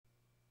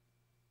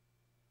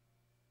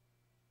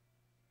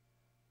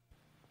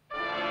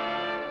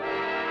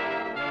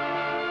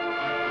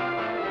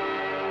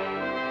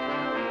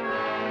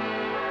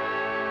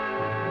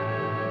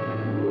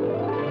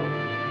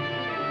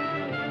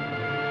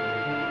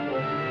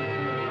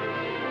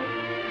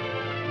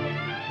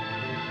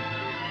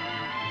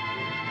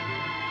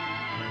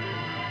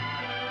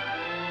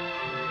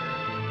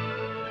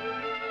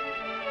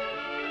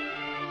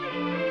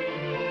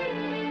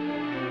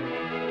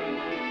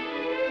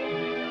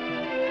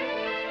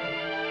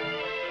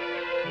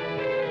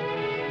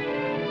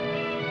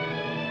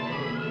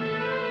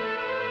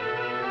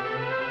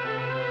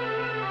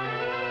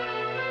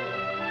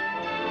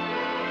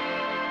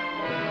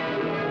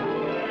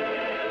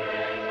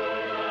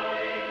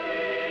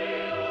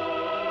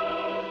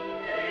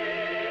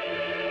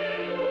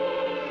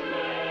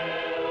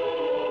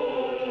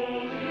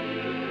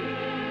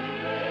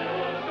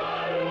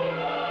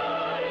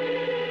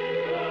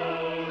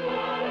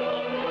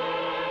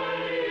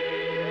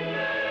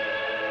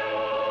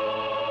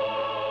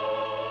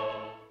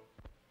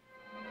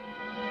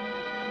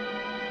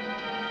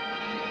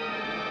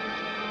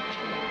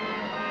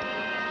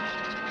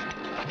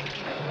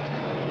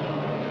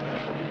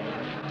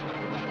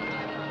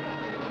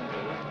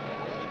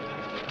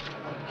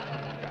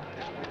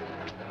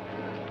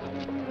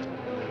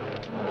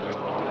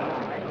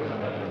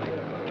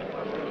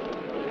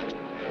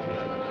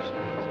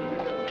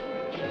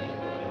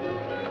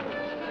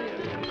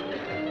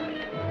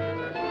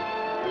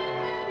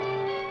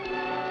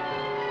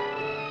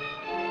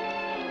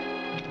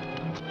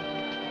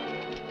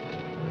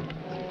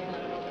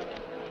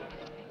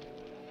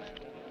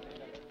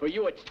For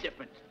you, it's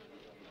different.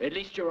 At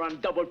least you're on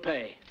double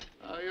pay.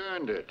 I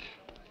earned it.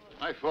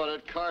 I fought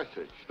at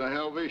Carthage, the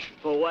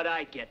Helvetians. For what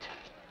I get,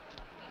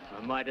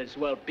 I might as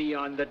well be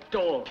on the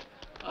dole.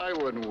 I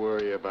wouldn't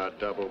worry about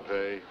double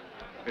pay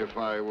if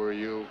I were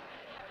you.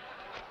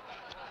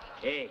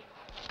 Hey,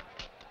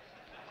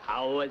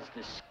 how was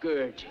the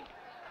scourging?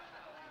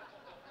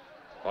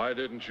 Why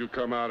didn't you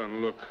come out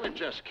and look? We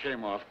just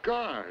came off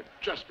guard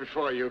just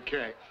before you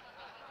came.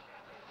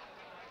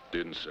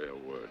 Didn't say a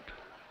word.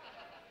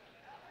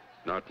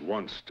 Not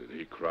once did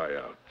he cry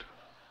out.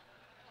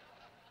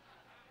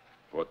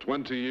 For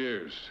 20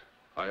 years,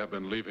 I have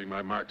been leaving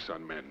my marks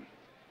on men.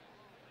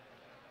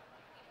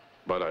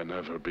 But I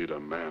never beat a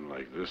man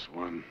like this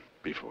one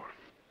before.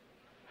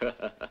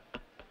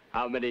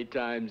 How many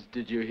times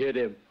did you hit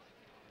him?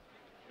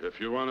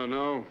 If you want to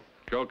know,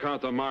 go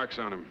count the marks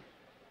on him.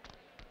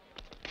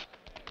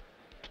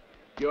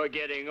 You're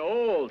getting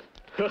old.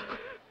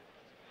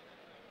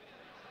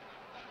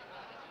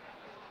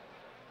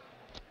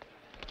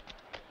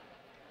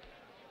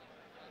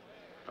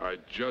 I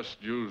just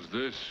used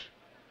this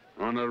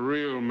on a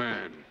real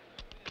man.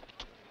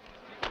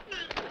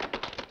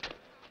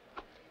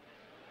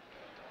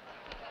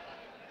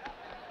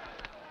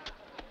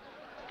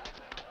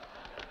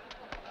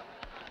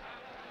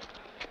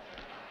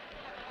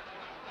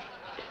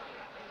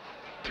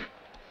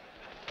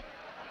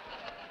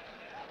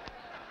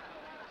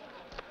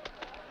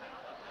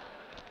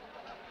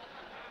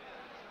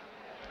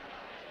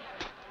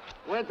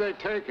 Where'd they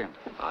take him?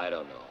 I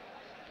don't know.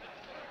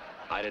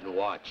 I didn't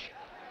watch.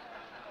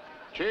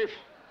 Chief,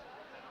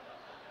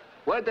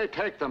 where'd they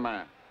take the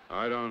man?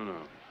 I don't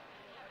know.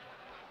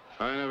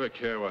 I never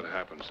care what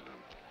happens to them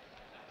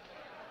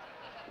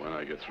when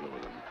I get through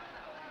with them.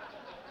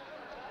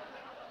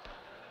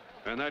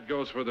 And that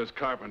goes for this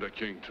Carpenter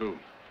King, too.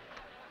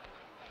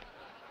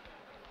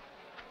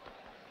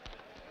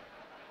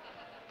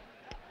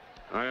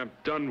 I am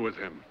done with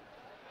him.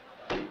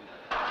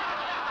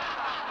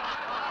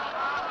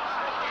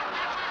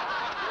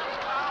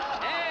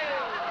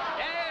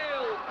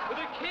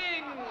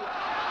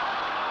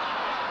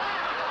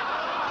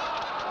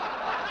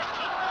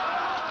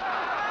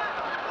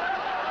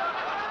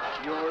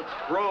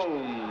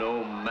 Throne,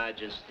 O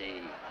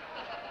Majesty.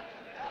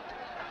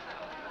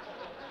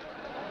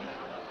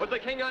 Put the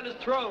king on his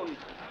throne.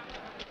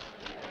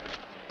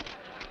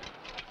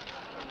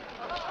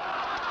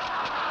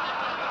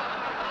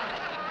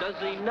 Does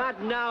he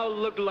not now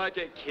look like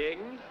a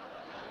king?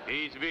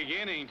 He's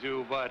beginning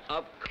to, but...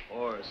 Of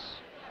course.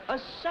 A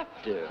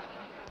scepter.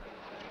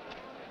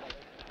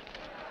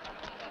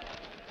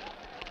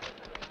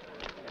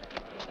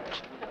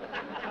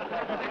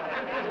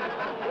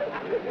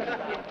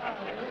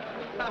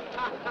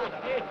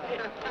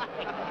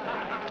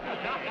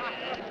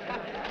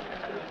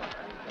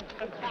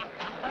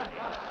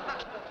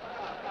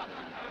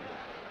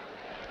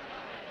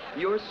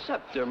 Your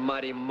scepter,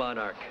 mighty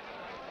monarch.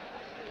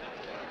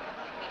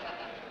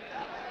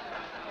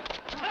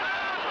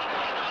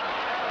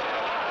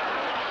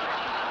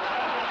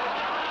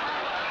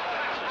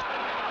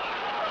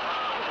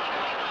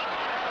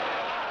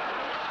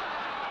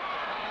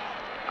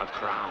 A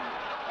crown.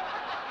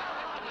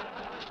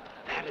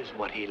 That is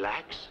what he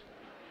lacks.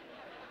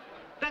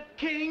 The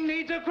king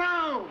needs a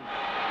crown.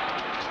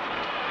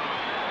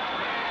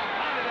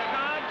 Honor the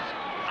gods,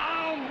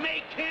 I'll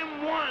make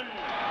him one.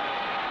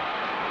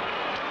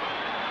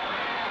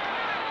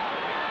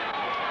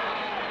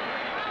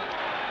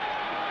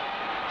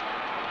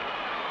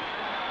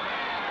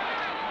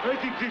 I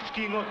think this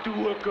king ought to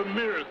work a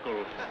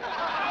miracle.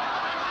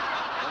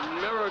 A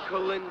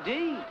miracle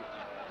indeed.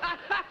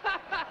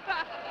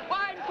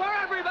 Wine for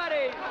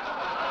everybody!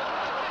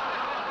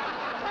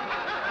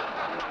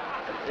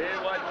 He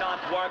would not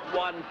work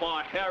one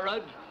for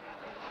Herod.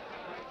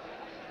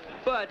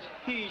 But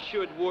he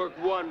should work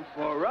one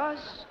for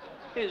us,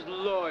 his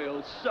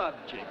loyal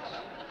subjects.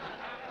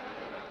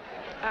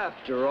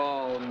 After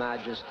all,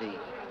 Majesty,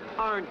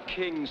 aren't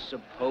kings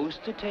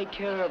supposed to take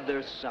care of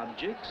their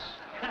subjects?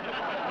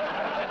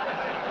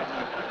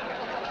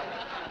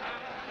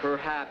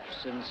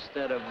 Perhaps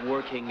instead of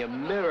working a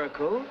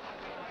miracle,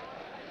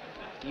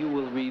 you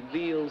will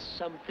reveal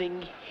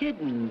something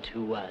hidden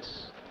to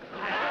us.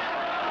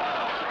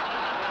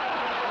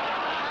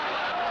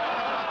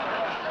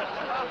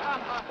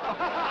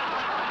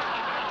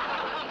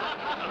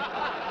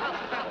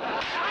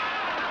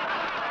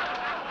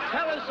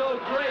 Tell us, O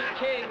great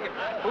king,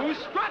 who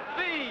struck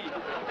thee?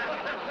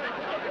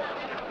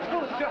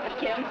 Who struck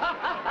him?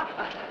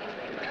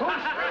 Who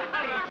struck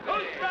thee? Who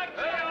struck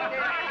thee, O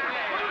great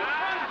king?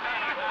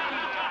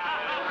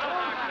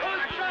 Who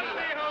struck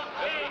thee, O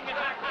king?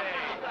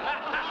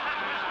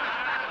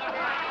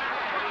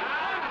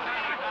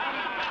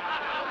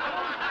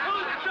 Who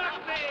struck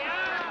thee,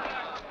 huh?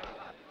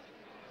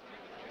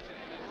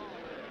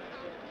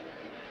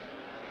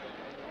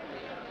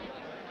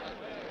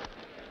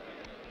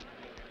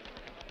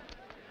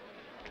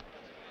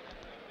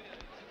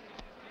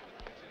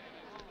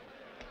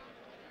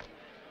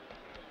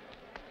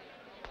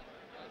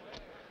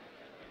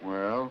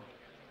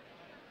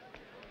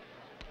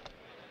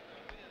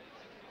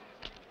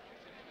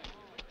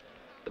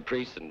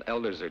 priests and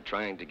elders are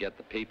trying to get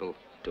the people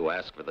to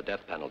ask for the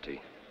death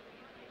penalty.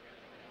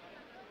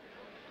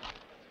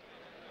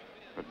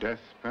 The death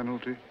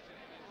penalty?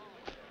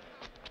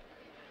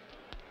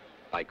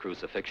 By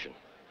crucifixion.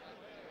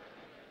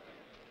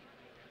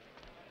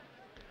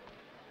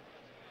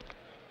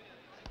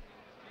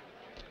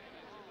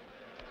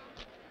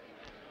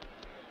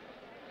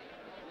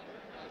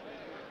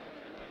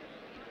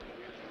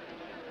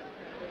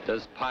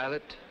 Does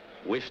Pilate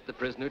wish the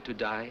prisoner to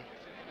die?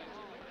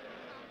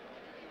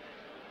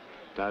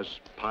 Does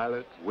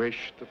Pilate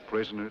wish the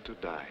prisoner to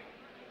die?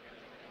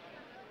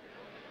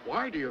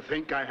 Why do you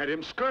think I had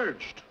him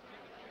scourged?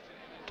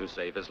 To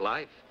save his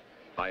life,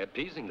 by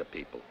appeasing the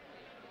people.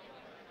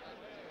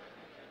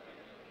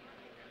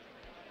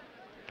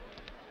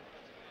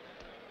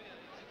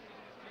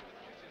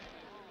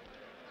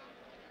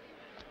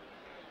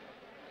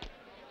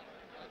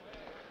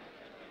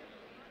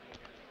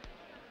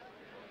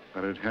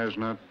 But it has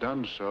not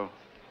done so.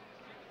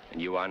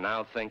 And you are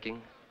now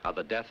thinking how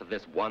the death of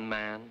this one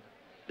man,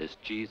 this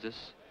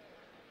Jesus,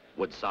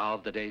 would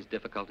solve the day's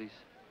difficulties?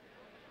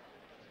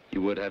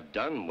 You would have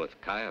done with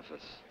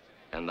Caiaphas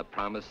and the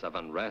promise of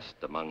unrest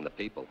among the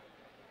people.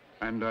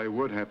 And I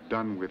would have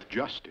done with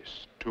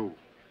justice, too.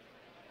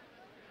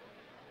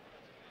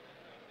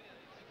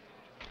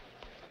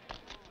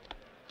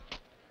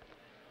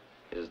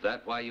 Is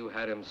that why you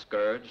had him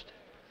scourged?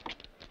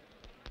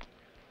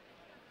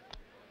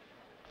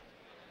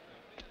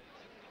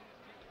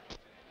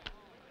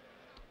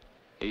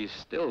 He's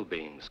still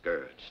being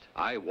scourged.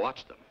 I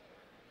watched them.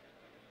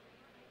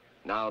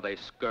 Now they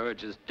scourge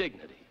his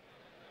dignity.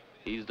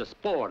 He's the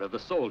sport of the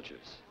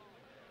soldiers.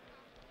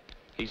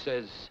 He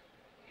says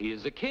he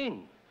is a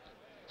king,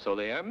 so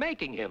they are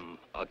making him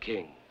a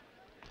king.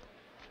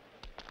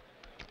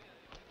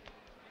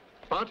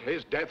 But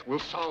his death will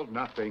solve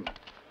nothing.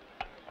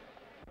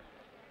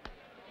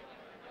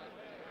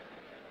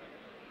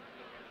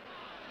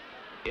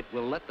 It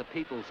will let the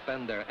people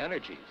spend their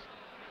energies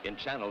in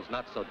channels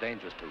not so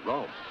dangerous to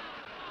Rome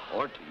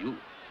or to you.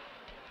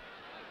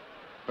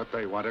 But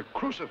they want to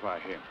crucify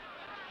him.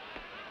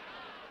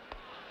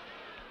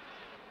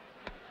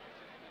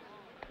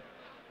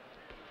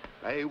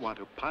 They want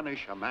to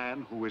punish a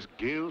man who is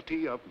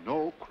guilty of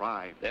no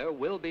crime. There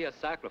will be a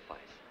sacrifice,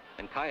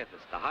 and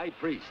Caiaphas, the high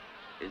priest,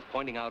 is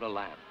pointing out a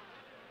lamb.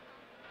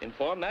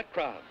 Inform that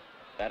crowd,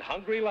 that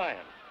hungry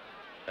lion,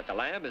 that the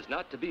lamb is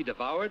not to be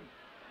devoured,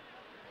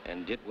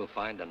 and it will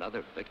find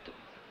another victim.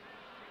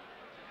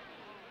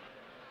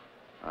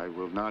 I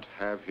will not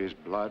have his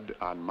blood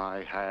on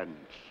my hands.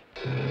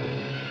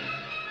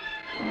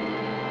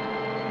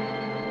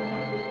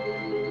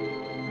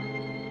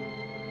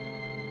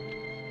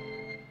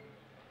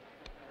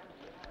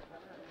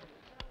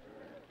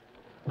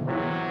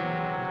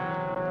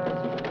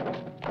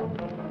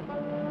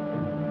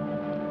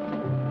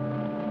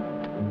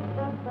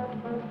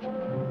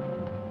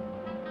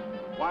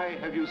 Why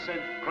have you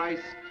sent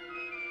Christ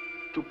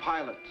to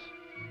Pilate?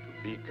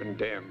 To be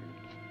condemned.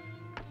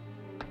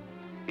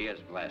 He has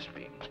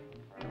blasphemed.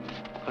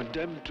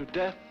 Condemned to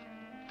death?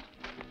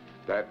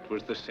 That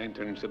was the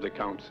sentence of the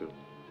council.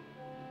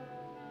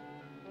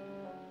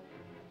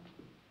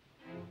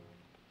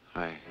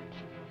 I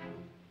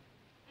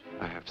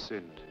have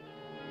sinned,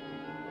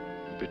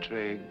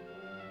 betraying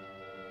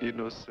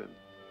innocent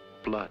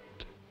blood.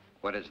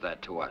 What is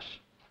that to us?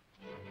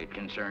 It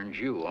concerns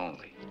you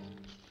only.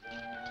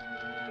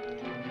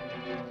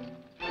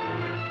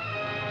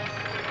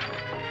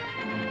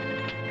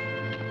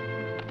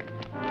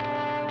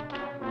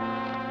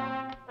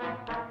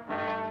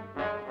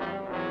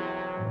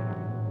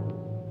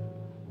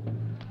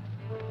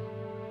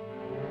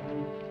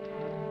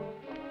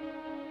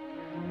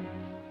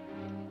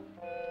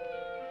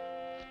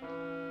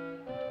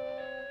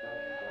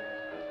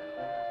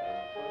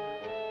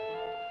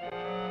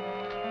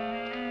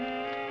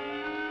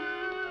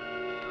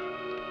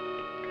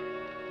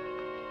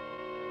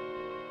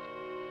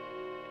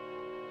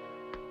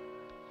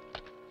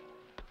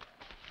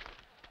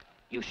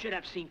 You should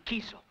have seen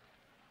Kiso.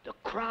 The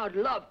crowd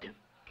loved him.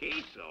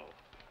 Kiso?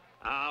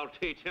 I'll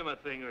teach him a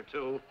thing or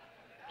two.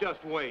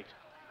 Just wait.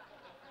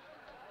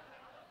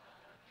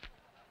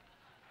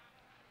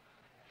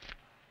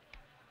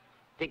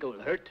 Think it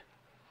will hurt?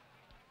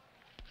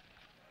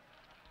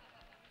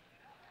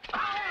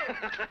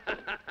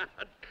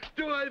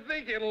 Do I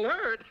think it'll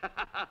hurt?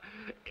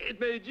 It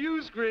made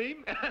you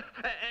scream.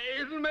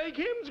 It'll make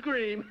him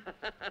scream.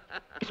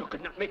 Kiso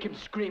could not make him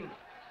scream.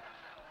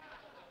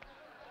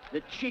 The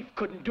chief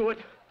couldn't do it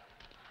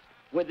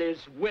with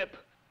his whip.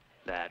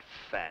 That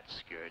fat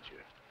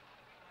scourger.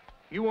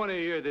 You want to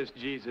hear this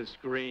Jesus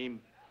scream?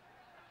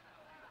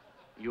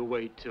 You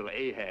wait till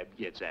Ahab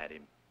gets at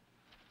him.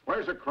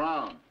 Where's the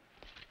crown?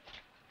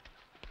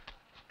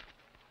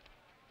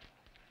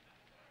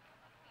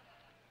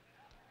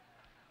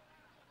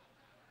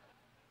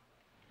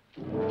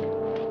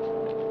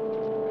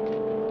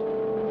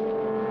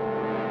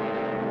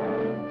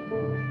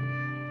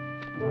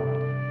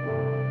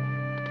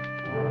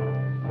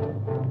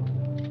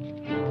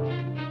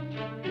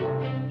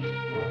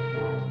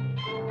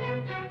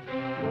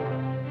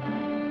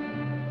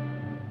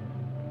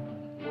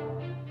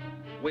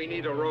 We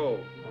need a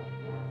robe.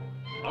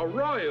 A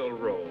royal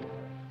robe.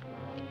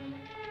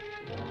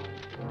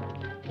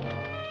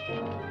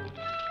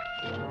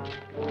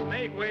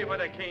 Make way for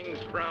the king's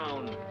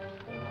crown.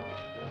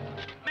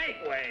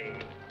 Make way.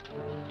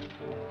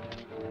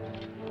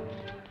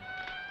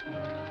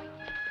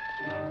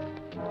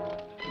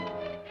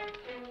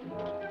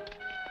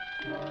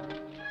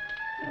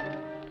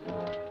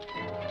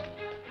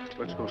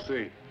 Let's go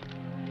see.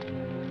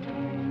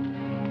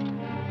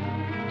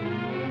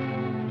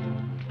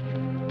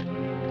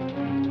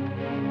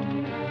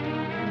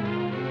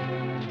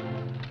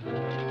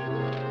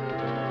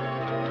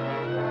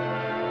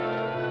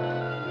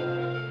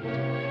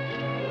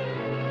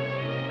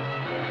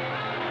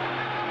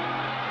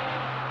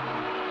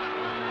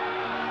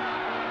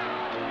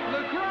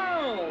 The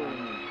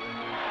crown!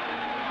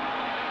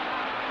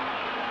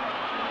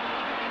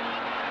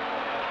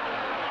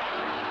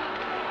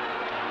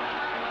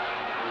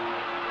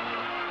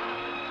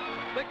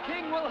 The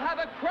king will have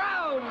a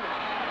crown!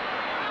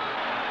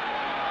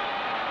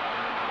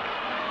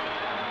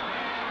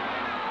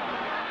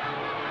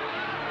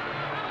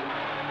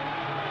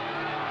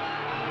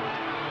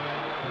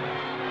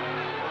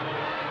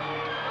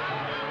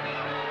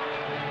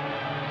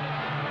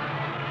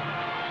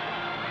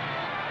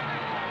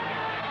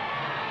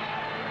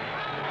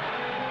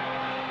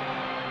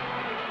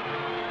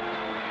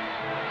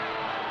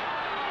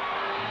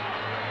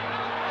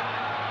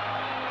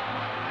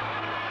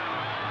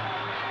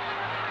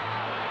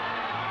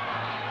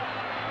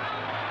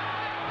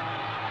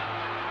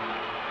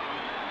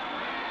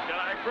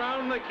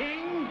 Crown the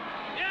king?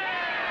 Yeah!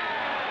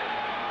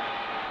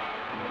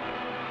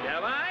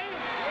 Shall I?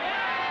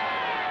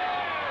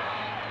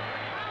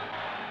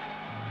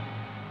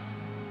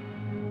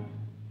 Yeah!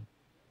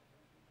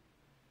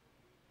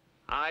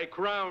 I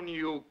crown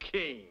you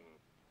king.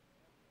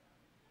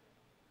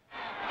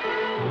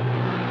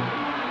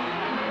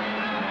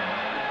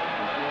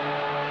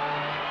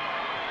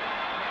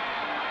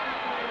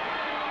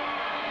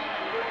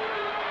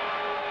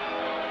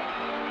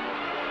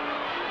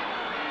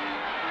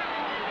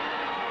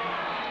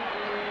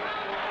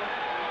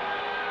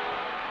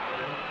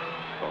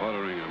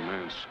 Ordering a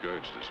man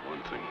scourged is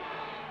one thing.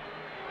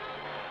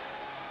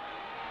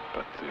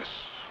 But this...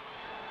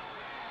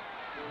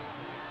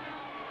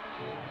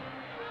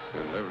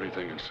 And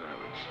everything in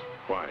silence.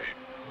 Why?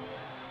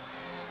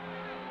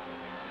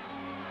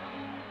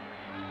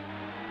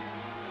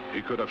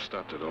 He could have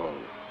stopped it all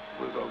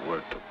with a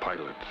word to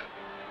Pilate,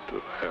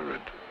 to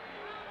Herod.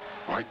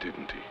 Why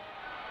didn't he?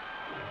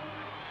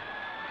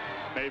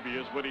 Maybe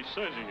it's what he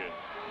says he is.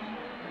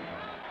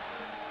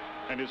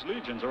 And his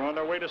legions are on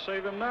their way to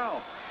save him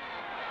now.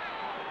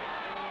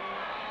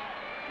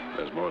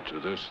 There's more to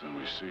this than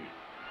we see.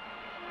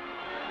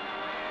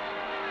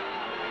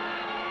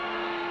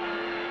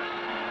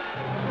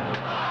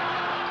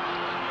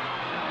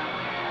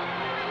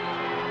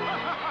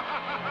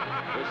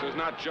 This is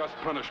not just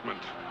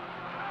punishment.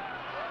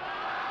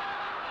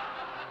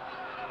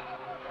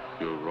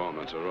 You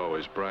Romans are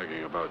always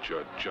bragging about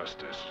your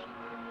justice.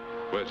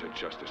 Where's your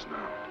justice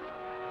now?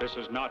 This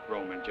is not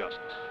Roman justice.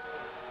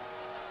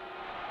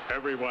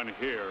 Everyone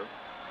here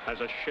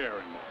has a share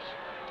in this.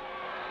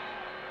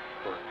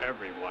 For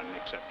everyone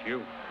except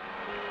you.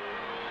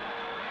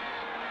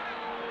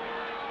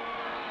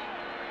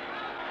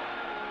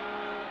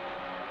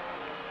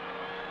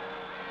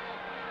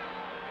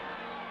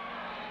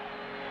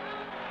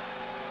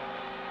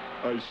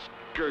 I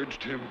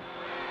scourged him.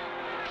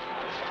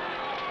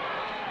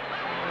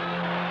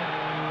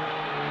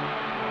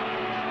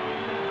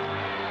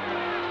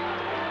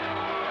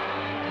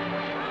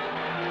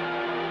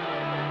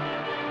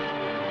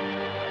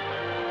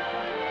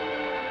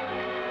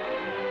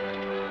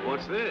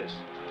 What's this?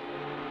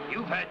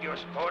 You've had your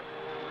sport.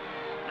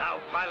 Now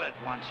Pilate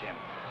wants him.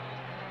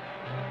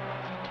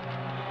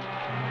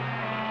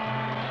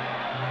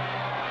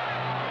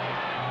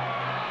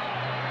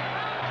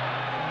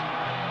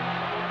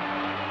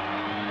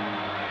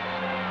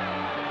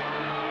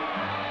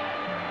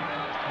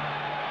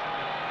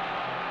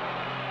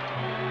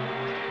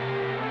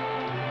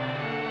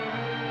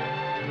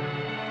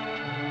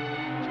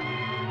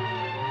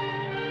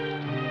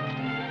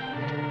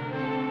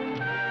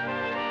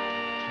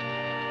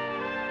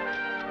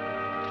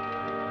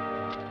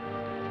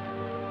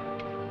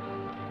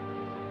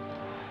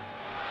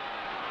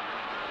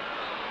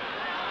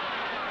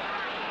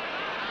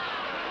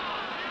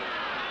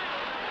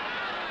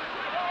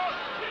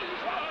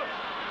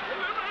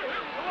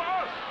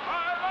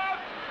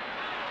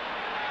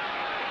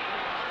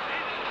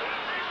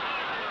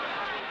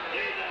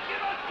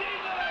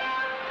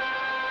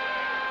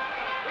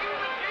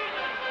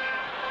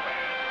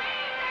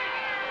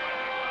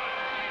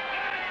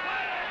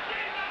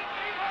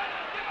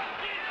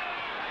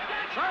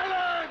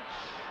 Silence!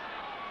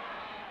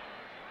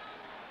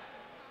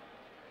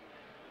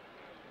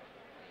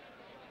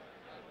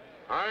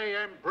 I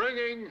am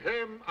bringing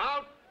him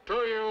out to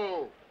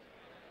you.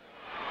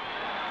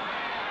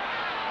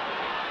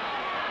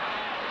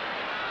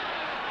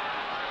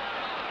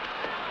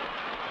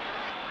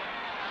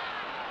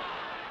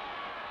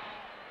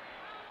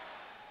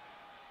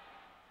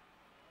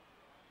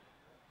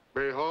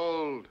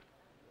 Behold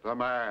the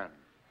man.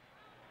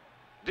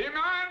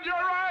 Demand your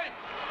right!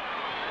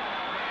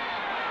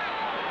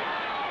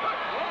 The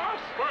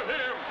cross for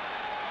him!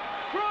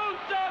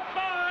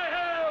 Crucify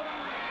him!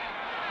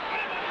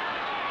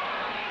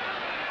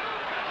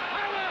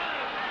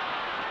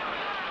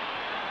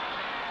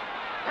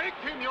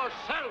 Take him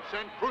yourselves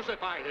and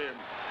crucify him.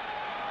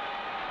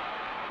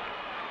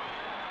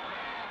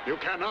 You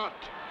cannot,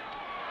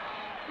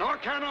 nor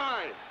can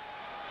I,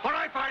 for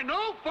I find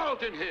no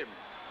fault in him.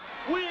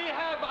 We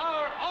have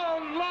our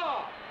own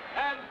law,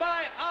 and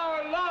by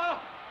our law,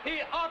 he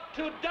ought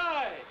to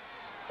die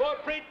for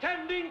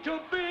pretending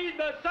to be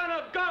the Son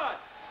of God.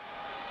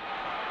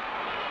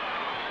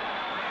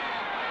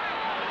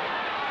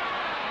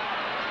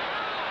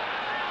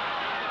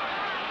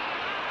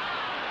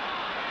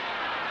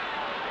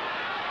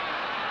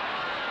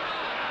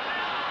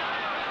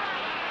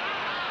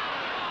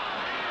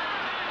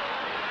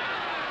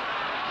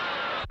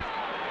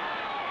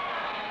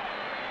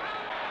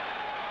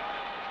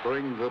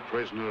 Bring the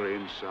prisoner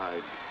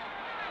inside.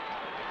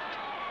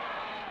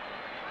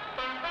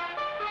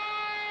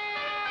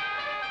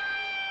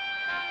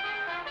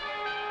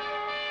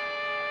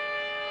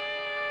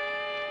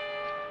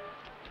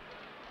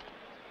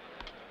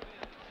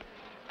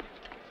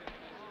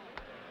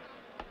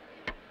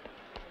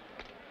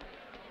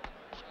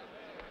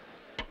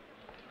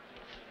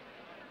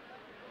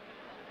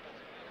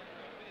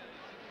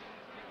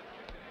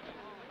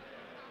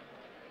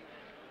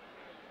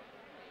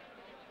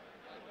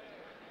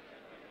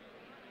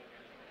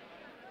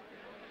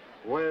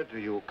 Where do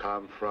you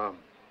come from?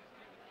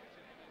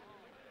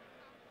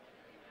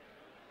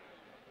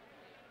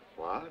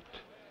 What?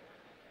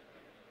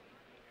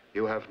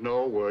 You have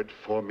no word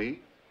for me?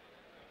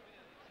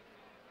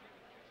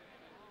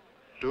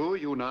 Do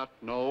you not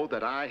know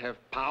that I have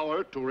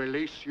power to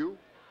release you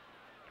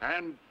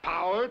and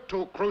power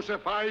to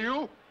crucify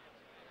you?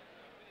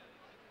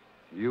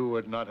 You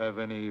would not have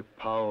any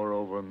power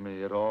over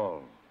me at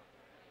all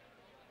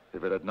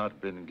if it had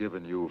not been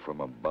given you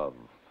from above.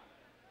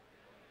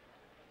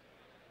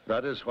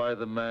 That is why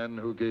the man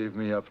who gave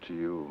me up to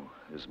you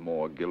is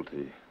more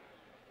guilty.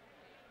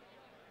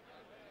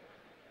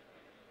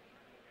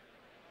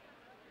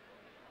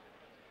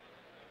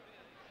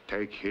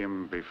 Take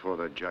him before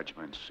the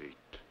judgment seat.